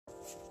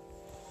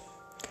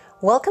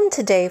Welcome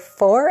to day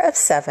 4 of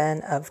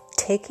 7 of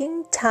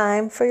Taking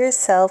Time for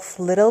Yourself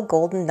Little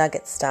Golden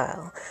Nugget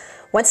Style.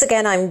 Once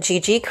again, I'm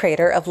Gigi,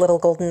 creator of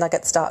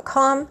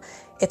littlegoldennuggets.com.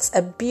 It's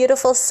a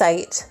beautiful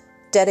site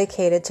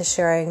dedicated to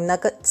sharing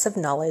nuggets of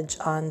knowledge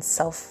on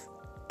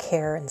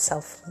self-care and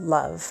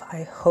self-love.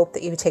 I hope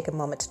that you take a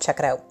moment to check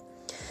it out.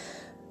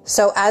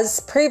 So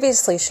as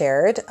previously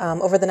shared,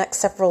 over the next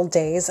several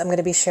days, I'm going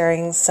to be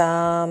sharing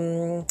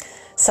some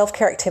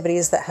self-care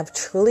activities that have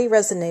truly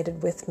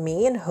resonated with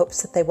me in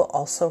hopes that they will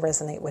also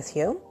resonate with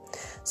you.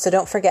 So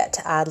don't forget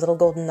to add little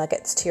golden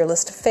nuggets to your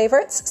list of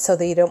favorites so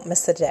that you don't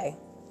miss a day.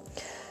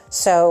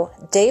 So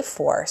day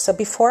 4. So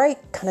before I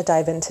kind of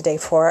dive into day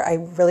 4, I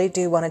really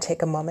do want to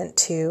take a moment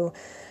to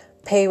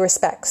pay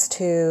respects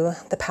to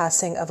the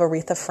passing of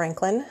Aretha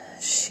Franklin.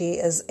 She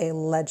is a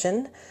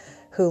legend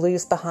who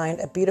leaves behind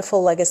a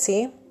beautiful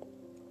legacy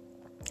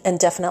and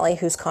definitely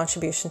whose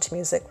contribution to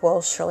music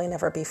will surely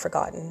never be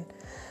forgotten.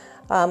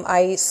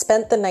 I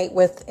spent the night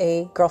with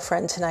a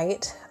girlfriend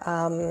tonight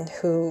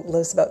who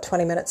lives about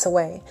 20 minutes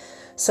away.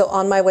 So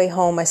on my way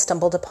home, I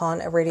stumbled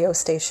upon a radio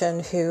station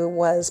who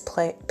was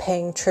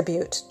paying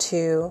tribute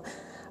to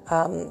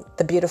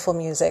the beautiful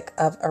music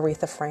of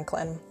Aretha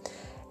Franklin.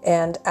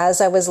 And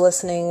as I was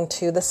listening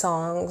to the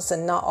songs,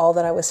 and not all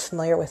that I was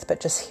familiar with,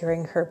 but just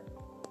hearing her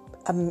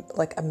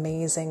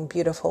amazing,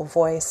 beautiful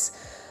voice,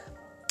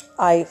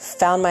 I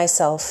found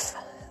myself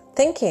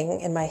thinking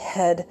in my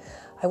head,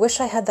 I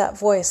wish I had that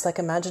voice. Like,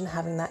 imagine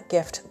having that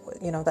gift,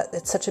 that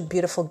it's such a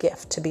beautiful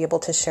gift to be able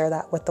to share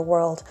that with the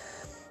world,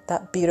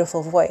 that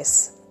beautiful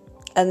voice.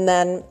 And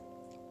then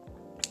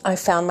I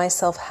found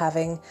myself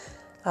having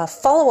a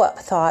follow-up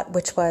thought,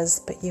 which was,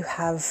 but you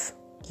have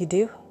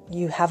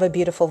a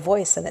beautiful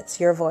voice, and it's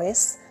your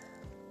voice.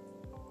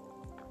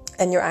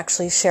 And you're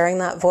actually sharing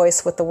that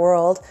voice with the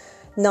world,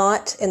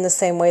 not in the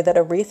same way that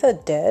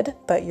Aretha did,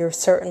 but you're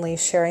certainly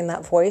sharing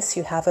that voice.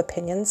 You have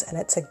opinions, and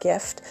it's a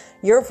gift.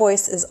 Your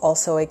voice is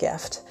also a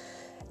gift.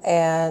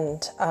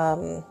 And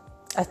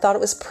I thought it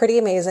was pretty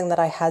amazing that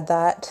I had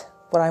that,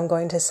 what I'm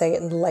going to say,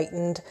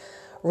 enlightened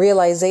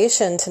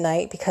realization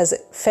tonight, because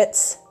it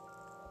fits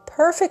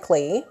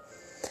perfectly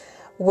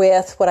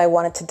with what I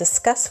wanted to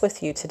discuss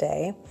with you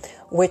today,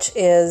 which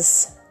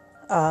is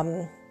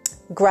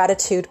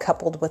gratitude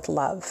coupled with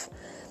love.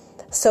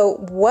 So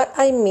what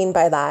I mean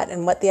by that,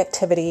 and what the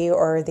activity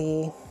or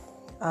the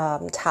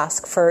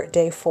task for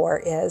day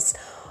 4 is,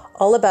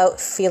 all about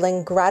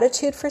feeling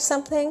gratitude for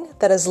something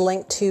that is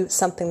linked to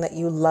something that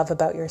you love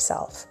about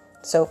yourself.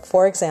 So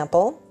for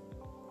example,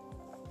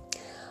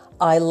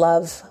 I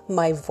love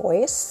my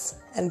voice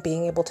and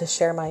being able to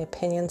share my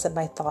opinions and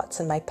my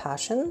thoughts and my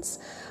passions.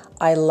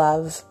 I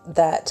love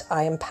that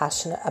I am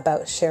passionate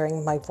about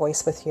sharing my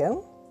voice with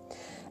you.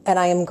 And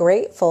I am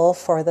grateful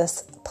for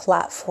this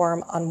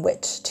platform on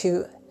which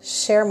to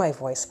share my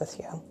voice with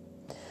you.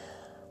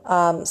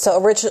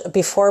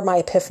 Before my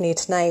epiphany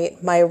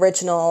tonight, my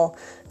original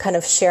kind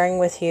of sharing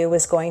with you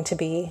was going to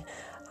be,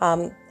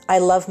 I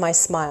love my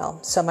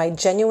smile. So my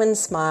genuine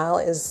smile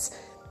is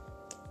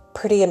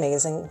pretty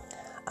amazing.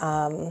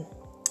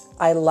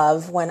 I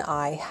love when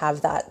I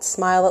have that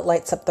smile that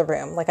lights up the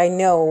room. Like, I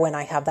know when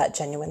I have that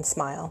genuine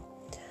smile.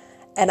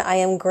 And I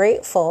am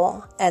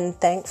grateful and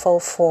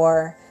thankful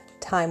for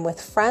time with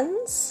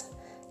friends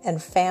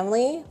and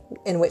family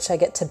in which I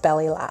get to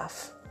belly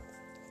laugh.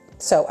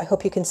 So I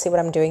hope you can see what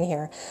I'm doing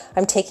here.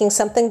 I'm taking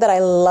something that I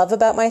love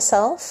about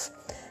myself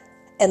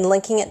and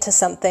linking it to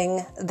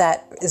something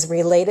that is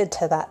related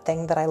to that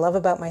thing that I love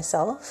about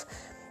myself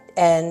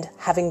and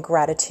having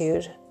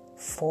gratitude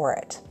for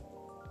it.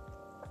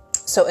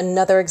 So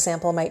another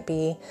example might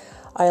be,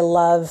 I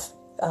love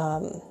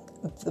the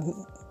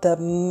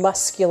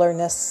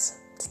muscularness,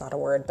 it's not a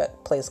word,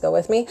 but please go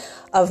with me,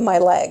 of my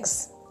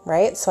legs.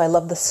 Right? So I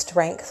love the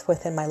strength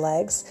within my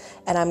legs,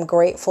 and I'm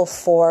grateful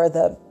for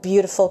the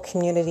beautiful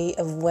community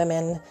of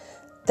women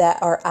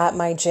that are at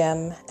my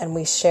gym, and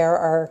we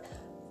share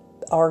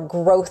our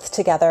growth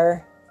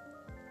together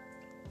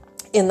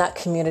in that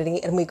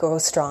community, and we grow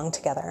strong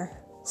together.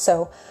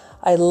 So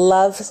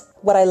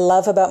what I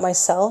love about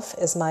myself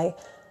is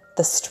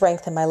the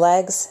strength in my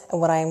legs, and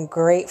what I am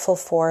grateful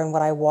for and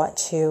what I want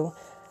to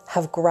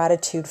have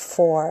gratitude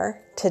for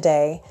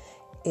today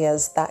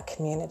is that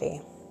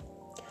community.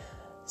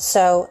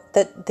 So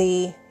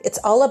it's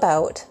all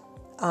about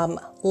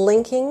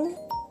linking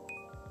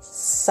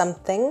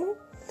something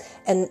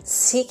and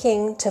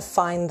seeking to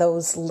find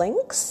those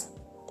links.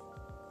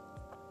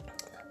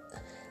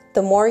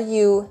 The more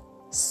you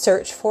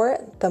search for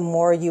it, the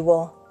more you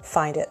will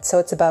find it. So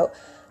it's about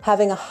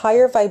having a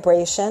higher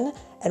vibration,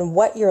 and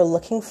what you're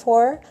looking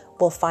for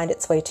will find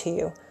its way to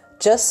you.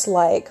 Just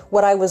like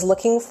what I was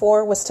looking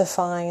for was to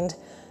find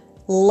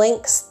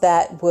links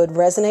that would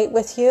resonate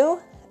with you.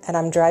 And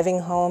I'm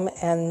driving home,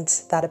 and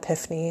that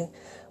epiphany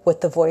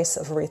with the voice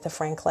of Aretha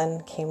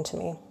Franklin came to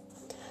me.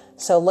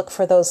 So look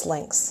for those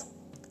links.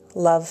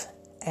 Love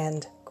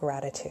and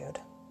gratitude.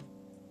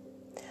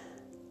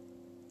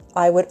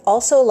 I would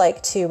also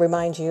like to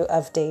remind you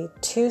of day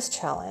 2's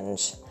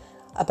challenge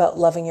about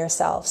loving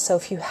yourself. So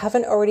if you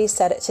haven't already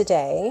said it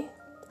today,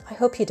 I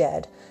hope you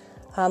did.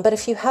 But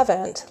if you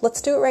haven't, let's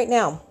do it right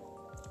now.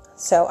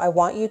 So I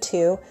want you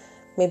to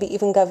maybe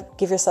even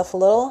give yourself a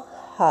little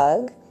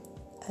hug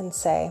and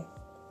say,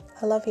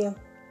 I love you.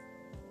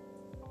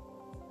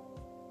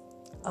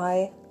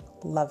 I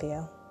love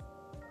you.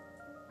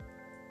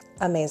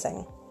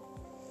 Amazing.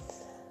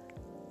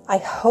 I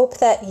hope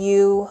that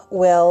you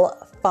will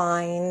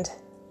find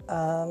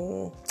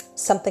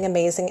something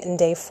amazing in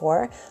day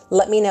 4.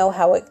 Let me know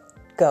how it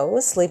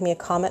goes. Leave me a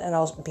comment and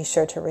I'll be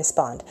sure to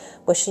respond.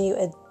 Wishing you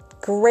a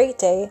great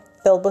day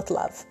filled with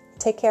love.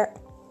 Take care.